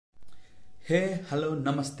Hey hello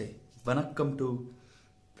నమస్తే వనక్కమ్ to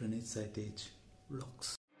Praneeth Saitej vlogs.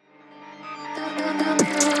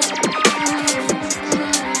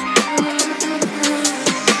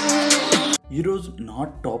 ఈరోజు నా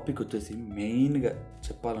టాపిక్ వచ్చేసి మెయిన్గా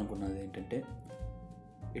చెప్పాలనుకున్నది ఏంటంటే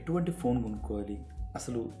ఎటువంటి ఫోన్ కొనుక్కోవాలి,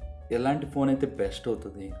 అసలు ఎలాంటి ఫోన్ అయితే బెస్ట్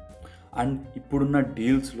అవుతుంది అండ్ ఇప్పుడున్న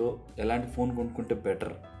డీల్స్లో ఎలాంటి ఫోన్ కొనుక్కుంటే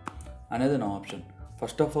బెటర్ అనేది నా ఆప్షన్.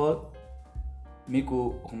 ఫస్ట్ ఆఫ్ ఆల్ మీకు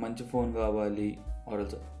ఒక మంచి ఫోన్ కావాలి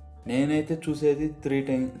ఆర్ఎల్స్ నేనైతే చూసేది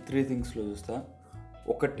త్రీ థింగ్స్లో చూస్తా.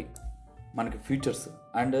 ఒకటి మనకి ఫీచర్స్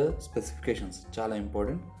అండ్ స్పెసిఫికేషన్స్ చాలా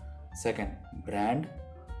important. Second brand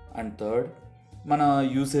and third మన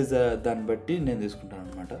యూసేజ్ దాన్ని బట్టి నేను తీసుకుంటాను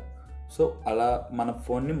అనమాట. సో అలా మన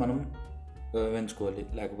ఫోన్ని మనం ఎంచుకోవాలి,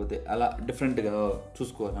 లేకపోతే అలా డిఫరెంట్గా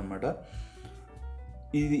చూసుకోవాలన్నమాట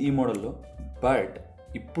ఈ మోడల్లో. బట్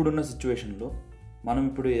ఇప్పుడున్న సిచ్యువేషన్లో మనం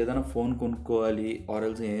ఇప్పుడు ఏదైనా ఫోన్ కొనుక్కోవాలి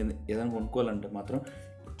ఆర్ఎల్స్ ఏదైనా కొనుక్కోవాలంటే మాత్రం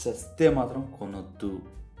చస్తే మాత్రం కొనొద్దు.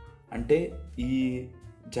 అంటే ఈ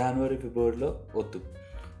జనవరి ఫిబ్రవరిలో వద్దు.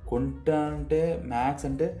 కొంటా అంటే మ్యాక్స్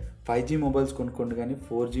అంటే 5G మొబైల్స్ కొనుక్కోండి, కానీ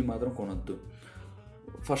 4G మాత్రం కొనొద్దు.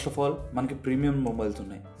 ఫస్ట్ ఆఫ్ ఆల్ మనకి ప్రీమియం మొబైల్స్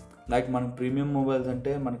ఉన్నాయి. లైక్ మనకి ప్రీమియం మొబైల్స్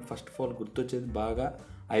అంటే మనకి ఫస్ట్ ఆఫ్ ఆల్ గుర్తొచ్చేది బాగా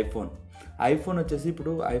ఐఫోన్ వచ్చేసి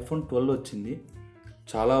ఇప్పుడు iPhone 12 వచ్చింది.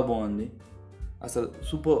 చాలా బాగుంది, అసలు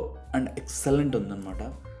సూపర్ అండ్ ఎక్సలెంట్ ఉందన్నమాట.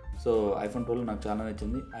 సో iPhone 12 నాకు చాలా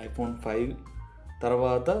నచ్చింది. iPhone 5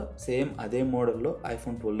 తర్వాత సేమ్ అదే మోడల్లో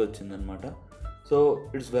iPhone 12 వచ్చిందనమాట. So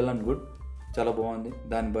it's well and good, చాలా బాగుంది.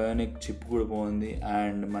 దాని బయోనిక్ చిప్ కూడా బాగుంది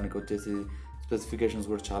అండ్ మనకి వచ్చేసి స్పెసిఫికేషన్స్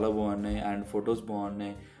కూడా చాలా బాగున్నాయి అండ్ ఫొటోస్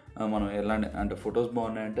బాగున్నాయి. మనం ఎలాంటి అంటే ఫొటోస్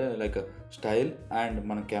బాగున్నాయి అంటే లైక్ స్టైల్ అండ్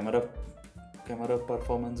మన కెమెరా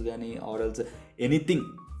పర్ఫార్మెన్స్ కానీ ఆర్ఎల్స్ ఎనీథింగ్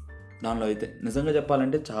దానిలో అయితే నిజంగా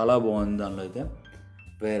చెప్పాలంటే చాలా బాగుంది దానిలో అయితే.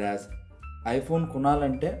 వేరాజ్ ఐఫోన్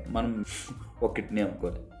కొనాలంటే మనం ఒక కిడ్నీ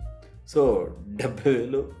అమ్ముకోవాలి. సో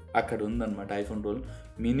 70,000 అక్కడ ఉందన్నమాట. iPhone 12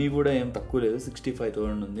 మినీ కూడా ఏం తక్కువ లేదు,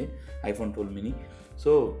 65,000 ఉంది iPhone 12 మినీ.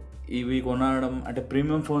 సో ఇవి కొనడం అంటే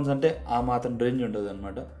ప్రీమియం ఫోన్స్ అంటే ఆ మాత్రం రేంజ్ ఉంటుంది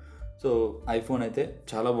అనమాట. సో ఐఫోన్ అయితే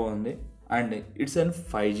చాలా బాగుంది and it's and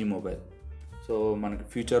 5G mobile. So మనకి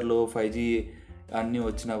ఫ్యూచర్లో 5G అన్నీ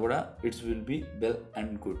వచ్చినా కూడా it's will be well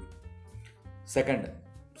and good. Second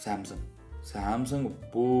Samsung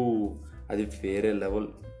అది వేరే లెవెల్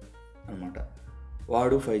అనమాట.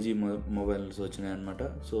 వాడు 5G మొబైల్స్ వచ్చినాయి అనమాట.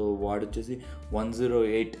 సో వాడు వచ్చేసి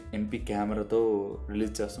 108 MP కెమెరాతో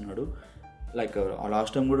రిలీజ్ చేస్తున్నాడు. లైక్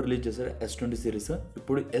లాస్ట్ టైం కూడా రిలీజ్ చేశాడు S20 సిరీస్,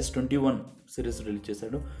 ఇప్పుడు S21 సిరీస్ రిలీజ్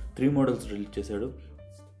చేశాడు. 3 మోడల్స్ రిలీజ్ చేశాడు.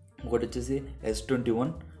 ఇంకోటి వచ్చేసి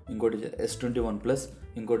S21, ఇంకోటి S21 Plus,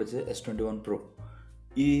 ఇంకోటి వచ్చేసి S21 Pro.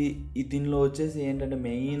 ఈ దీనిలో వచ్చేసి ఏంటంటే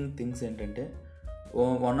మెయిన్ థింగ్స్ ఏంటంటే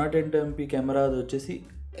 108 MP కెమెరా అది వచ్చేసి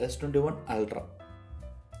S21 Ultra.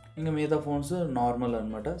 ఇంకా మిగతా ఫోన్స్ నార్మల్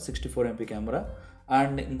అనమాట, 64 MP కెమెరా.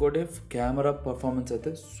 అండ్ ఇంకోటి కెమెరా పర్ఫార్మెన్స్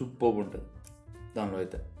అయితే సూపర్ ఉంటుంది దానిలో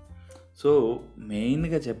అయితే. సో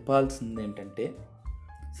మెయిన్గా చెప్పాల్సింది ఏంటంటే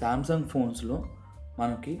శాంసంగ్ ఫోన్స్లో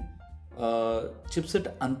మనకి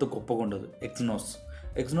చిప్సెట్ అంత గొప్పగా ఉండదు.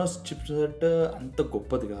 ఎక్సినోస్ చిప్సెట్ అంత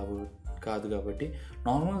గొప్పది కాదు కాబట్టి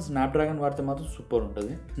నార్మల్ స్నాప్డ్రాగన్ వాడితే మాత్రం సూపర్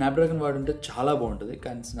ఉంటుంది. స్నాప్డ్రాగన్ వాడుంటే చాలా బాగుంటుంది,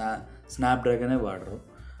 కానీ స్నాప్డ్రాగనే వాడరు.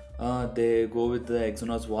 They go with the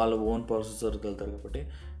Exynos, వాళ్ళ ఓన్ ప్రాసెసర్ వెళ్తారు కాబట్టి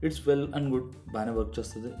ఇట్స్ వెల్ అండ్ గుడ్, బాగానే వర్క్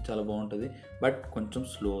చేస్తుంది, చాలా బాగుంటుంది. బట్ కొంచెం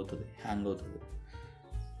స్లో అవుతుంది, హ్యాంగ్ అవుతుంది.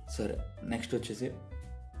 సరే, నెక్స్ట్ వచ్చేసి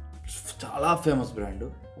చాలా ఫేమస్ బ్రాండ్,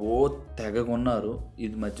 తెగ కొన్నారు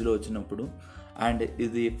ఇది మధ్యలో వచ్చినప్పుడు. అండ్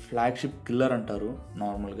ఇది ఫ్లాగ్షిప్ కిల్లర్ అంటారు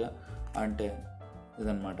నార్మల్గా, అంటే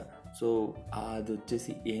ఇదనమాట. సో అది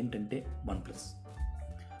వచ్చేసి ఏంటంటే OnePlus.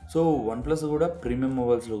 సో OnePlus కూడా ప్రీమియం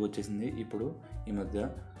మొబైల్స్లోకి వచ్చేసింది ఇప్పుడు ఈ మధ్య.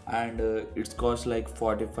 అండ్ ఇట్స్ కాస్ట్ లైక్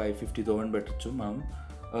 45,000-50,000 పెట్టచ్చు మనం.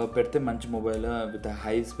 పెడితే మంచి మొబైల్ విత్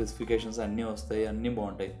హై స్పెసిఫికేషన్స్ అన్నీ వస్తాయి, అన్నీ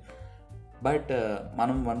బాగుంటాయి. బట్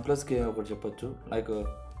మనం OnePlusకి ఒకటి చెప్పొచ్చు, లైక్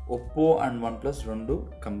ఒప్పో అండ్ OnePlus రెండు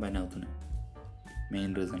కంబైన్ అవుతున్నాయి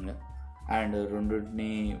మెయిన్ రీజన్గా. అండ్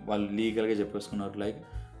రెండింటిని వాళ్ళు లీగల్గా చెప్పేసుకున్నారు. లైక్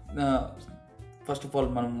ఫస్ట్ ఆఫ్ ఆల్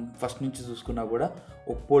మనం ఫస్ట్ నుంచి చూసుకున్నా కూడా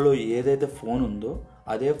ఒప్పోలో ఏదైతే ఫోన్ ఉందో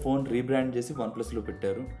అదే ఫోన్ రీబ్రాండ్ చేసి OnePlusలో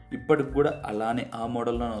పెట్టారు. ఇప్పటికి కూడా అలానే ఆ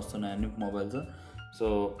మోడల్లోనే వస్తున్నాయి అన్ని మొబైల్స్. సో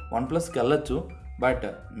OnePlusకి వెళ్ళచ్చు, బట్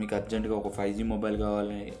మీకు అర్జెంటుగా ఒక 5G మొబైల్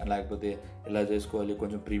కావాలి, లేకపోతే ఎలా చేసుకోవాలి,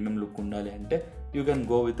 కొంచెం ప్రీమియం లుక్ ఉండాలి అంటే you can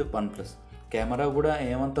go with OnePlus. Camera కూడా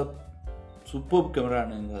ఏమంత సూపర్ కెమెరా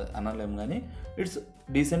అనలేము, కానీ it's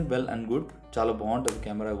decent, well and good, చాలా బాగుంటుంది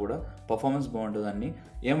కెమెరా కూడా, పర్ఫార్మెన్స్ బాగుంటుంది. అన్నీ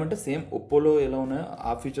ఏమంటే సేమ్ ఒప్పోలో ఎలా ఉన్నాయో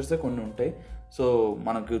ఆ ఫీచర్సే కొన్ని ఉంటాయి. సో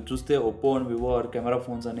మనకు చూస్తే Oppo and Vivo are camera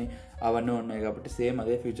phones అని అవన్నీ ఉన్నాయి కాబట్టి సేమ్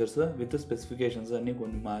అదే ఫీచర్స్ విత్ స్పెసిఫికేషన్స్ అన్నీ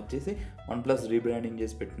కొన్ని మార్చేసి OnePlus రీబ్రాండింగ్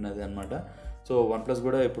చేసి పెట్టినది అనమాట. సో వన్ ప్లస్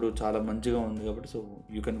కూడా ఇప్పుడు చాలా మంచిగా ఉంది కాబట్టి so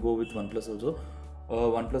you can go with one plus also.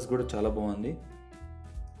 One plus కూడా చాలా బాగుంది.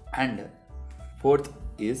 And fourth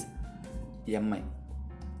is MI,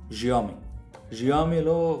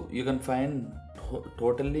 జియోమీలో you can find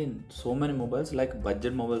totally so many mobiles, like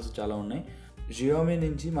budget mobiles చాలా ఉన్నాయి. జియోమీ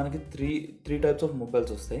నుంచి మనకి త్రీ టైప్స్ ఆఫ్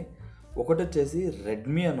మొబైల్స్ వస్తాయి. ఒకటి వచ్చేసి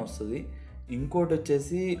రెడ్మీ అని వస్తుంది, ఇంకోటి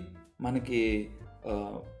వచ్చేసి మనకి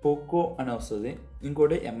పోకో అని వస్తుంది,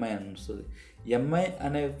 ఇంకోటి ఎంఐ అని వస్తుంది. ఎంఐ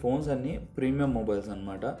అనే ఫోన్స్ అన్నీ ప్రీమియం మొబైల్స్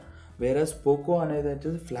అనమాట, వేరేస్ పోకో అనేది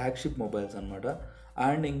వచ్చేసి ఫ్లాగ్షిప్ మొబైల్స్ అనమాట,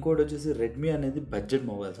 అండ్ ఇంకోటి వచ్చేసి రెడ్మీ అనేది బడ్జెట్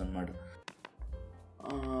మొబైల్స్ అనమాట.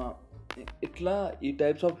 ఇట్లా ఈ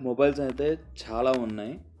టైప్స్ ఆఫ్ మొబైల్స్ అయితే చాలా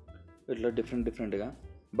ఉన్నాయి, ఇట్లా డిఫరెంట్గా.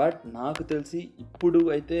 బట్ నాకు తెలిసి ఇప్పుడు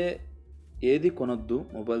అయితే ఏది కొనొద్దు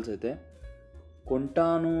మొబైల్స్ అయితే.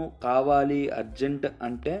 కొంటాను కావాలి అర్జెంట్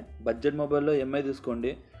అంటే బడ్జెట్ మొబైల్లో ఎంఐ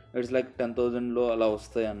తీసుకోండి, ఇట్స్ లైక్ 10,000లో అలా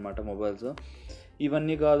వస్తాయి అన్నమాట మొబైల్స్.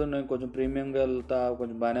 ఇవన్నీ కాదు నేను కొంచెం ప్రీమియంగా వెళ్తా,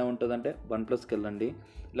 కొంచెం బాగానే ఉంటుంది అంటే వన్ ప్లస్కి వెళ్ళండి,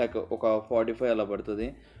 లైక్ ఒక 45 అలా పడుతుంది.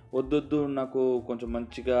 వద్దొద్దు నాకు కొంచెం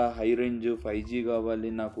మంచిగా హై రేంజ్ 5G కావాలి,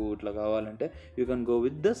 నాకు ఇట్లా కావాలంటే you can go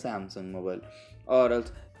with the Samsung mobile, or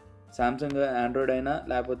else Samsung Android అయినా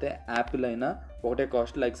లేకపోతే యాపిల్ అయినా ఒకటే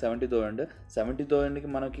కాస్ట్, లైక్ 70,000కి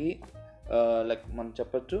మనకి లైక్ మనం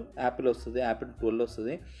చెప్పచ్చు యాపిల్ వస్తుంది, యాపిల్ 12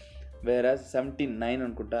 వస్తుంది. వేరే 79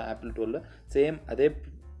 అనుకుంటా యాపిల్ 12, సేమ్ అదే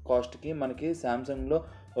కాస్ట్కి మనకి శాంసంగ్లో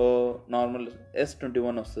నార్మల్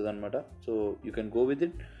S21 వస్తుంది అనమాట. So you can go with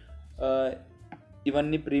it.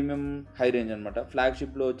 ఇవన్నీ ప్రీమియం హై రేంజ్ అనమాట.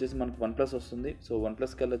 ఫ్లాగ్షిప్లో వచ్చేసి మనకి వన్ ప్లస్ వస్తుంది, సో వన్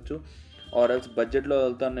ప్లస్కి వెళ్ళచ్చు. ఆర్ ఎల్స్ బడ్జెట్లో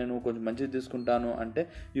వెళ్తాను నేను కొంచెం మంచిది తీసుకుంటాను అంటే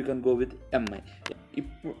you can go with MI.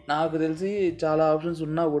 ఇప్పుడు నాకు తెలిసి చాలా ఆప్షన్స్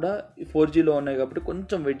ఉన్నా కూడా 4Gలో ఉన్నాయి కాబట్టి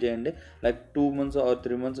కొంచెం వెయిట్ చేయండి, like 2 months are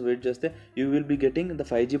 3 months wait చేస్తే you will be getting the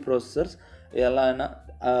 5G processors. ఎలా అయినా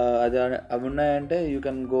అది అవి ఉన్నాయంటే you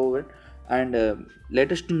can go with. And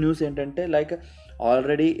latest news ఏంటంటే లైక్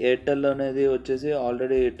ఆల్రెడీ ఎయిర్టెల్ అనేది వచ్చేసి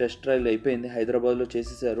ఆల్రెడీ టెస్ట్ ట్రయల్ అయిపోయింది, హైదరాబాద్లో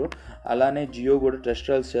చేసేసారు. అలానే జియో కూడా టెస్ట్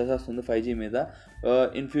ట్రయల్స్ చేసేస్తుంది 5G మీద.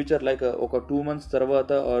 ఇన్ ఫ్యూచర్ లైక్ ఒక 2 months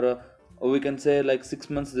తర్వాత are we can say like 6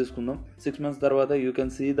 months తీసుకుందాం, 6 months తర్వాత you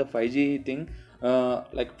can see the 5G thing.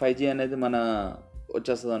 Like 5G అనేది మన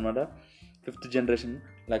వచ్చేస్తుంది అనమాట, 5th generation.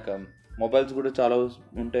 లైక్ మొబైల్స్ కూడా చాలా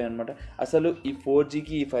ఉంటాయి అనమాట. అసలు ఈ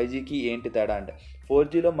 4Gకి ఈ 5Gకి ఏంటి తేడా అంటే,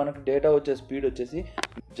 4Gలో మనకు డేటా వచ్చే స్పీడ్ వచ్చేసి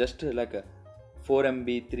just like 4 MB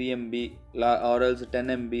 3 MB or else 10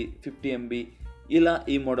 MB 50 MB ఇలా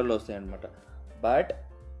ఈ మోడల్లో వస్తాయన్నమాట. బట్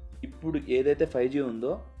ఇప్పుడు ఏదైతే 5G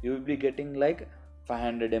ఉందో you will be getting like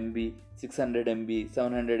 500 MB 600 MB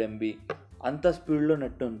 700 MB అంత స్పీడ్లో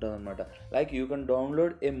నెట్ ఉంటుంది అనమాట. Like you can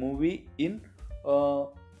download A movie in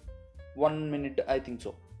 1 minute, I think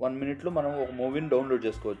so. 1 minute మనం ఒక మూవీని డౌన్లోడ్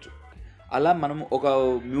చేసుకోవచ్చు. అలా మనం ఒక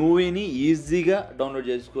మూవీని ఈజీగా డౌన్లోడ్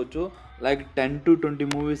చేసుకోవచ్చు, like 10 to 20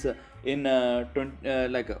 movies in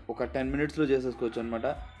like ఒక 10 minutesలో చేసేసుకోవచ్చు అనమాట.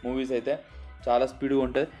 మూవీస్ అయితే చాలా స్పీడ్గా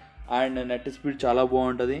ఉంటుంది అండ్ నెట్ స్పీడ్ చాలా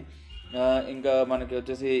బాగుంటుంది. ఇంకా మనకి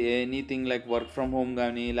వచ్చేసి anything like work from home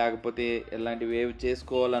కానీ లేకపోతే ఎలాంటివి ఏవి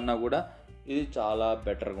చేసుకోవాలన్నా కూడా ఇది చాలా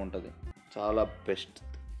బెటర్గా ఉంటుంది, చాలా బెస్ట్.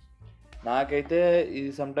 నాకైతే ఇది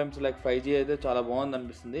సమ్టైమ్స్ లైక్ 5G అయితే చాలా బాగుంది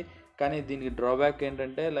అనిపిస్తుంది. కానీ దీనికి డ్రాబ్యాక్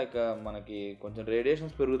ఏంటంటే లైక్ మనకి కొంచెం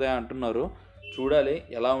రేడియేషన్స్ పెరుగుతాయి అంటున్నారు, చూడాలి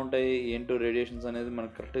ఎలా ఉంటాయి ఏంటో రేడియేషన్స్ అనేది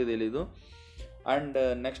మనకు కరెక్ట్గా తెలీదు. అండ్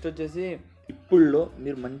నెక్స్ట్ వచ్చేసి ఇప్పుడులో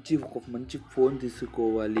మీరు ఒక మంచి ఫోన్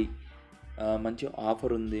తీసుకోవాలి, మంచి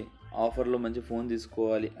ఆఫర్ ఉంది, ఆఫర్లో మంచి ఫోన్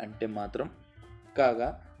తీసుకోవాలి అంటే మాత్రం కాగా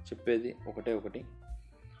చెప్పేది ఒకటి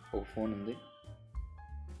ఒక ఫోన్ ఉంది,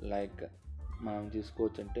 లైక్ మనం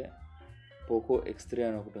తీసుకోవచ్చు అంటే పోకో X3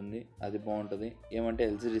 అని ఒకటి ఉంది, అది బాగుంటుంది. ఏమంటే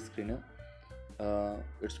LCD స్క్రీన్,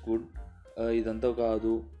 ఇట్స్ గుడ్. ఇదంతా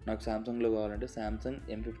కాదు నాకు శాంసంగ్లో కావాలంటే శాంసంగ్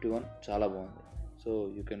M51 చాలా బాగుంది, so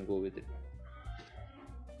you can go with it.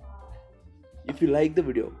 If you like the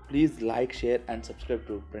video please like, share and subscribe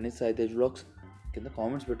to Praneeth Sai Tej vlogs. కింద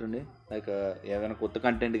కామెంట్స్ పెట్టండి, లైక్ ఏదైనా కొత్త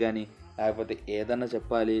కంటెంట్ కానీ లేకపోతే ఏదైనా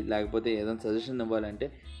చెప్పాలి లేకపోతే ఏదైనా సజెషన్ ఇవ్వాలంటే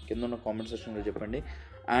కింద ఉన్న కామెంట్ సెక్షన్లో చెప్పండి.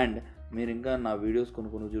 అండ్ మీరు ఇంకా నా వీడియోస్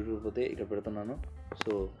కొన్ని చూడకపోతే ఇక్కడ పెడుతున్నాను,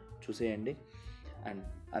 సో చూసేయండి. అండ్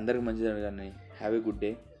అందరికి మంచిది జరగాలని. Have a good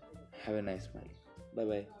day, have a nice smile. By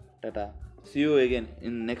by, Tata, see you again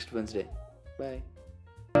in next Wednesday. Bye.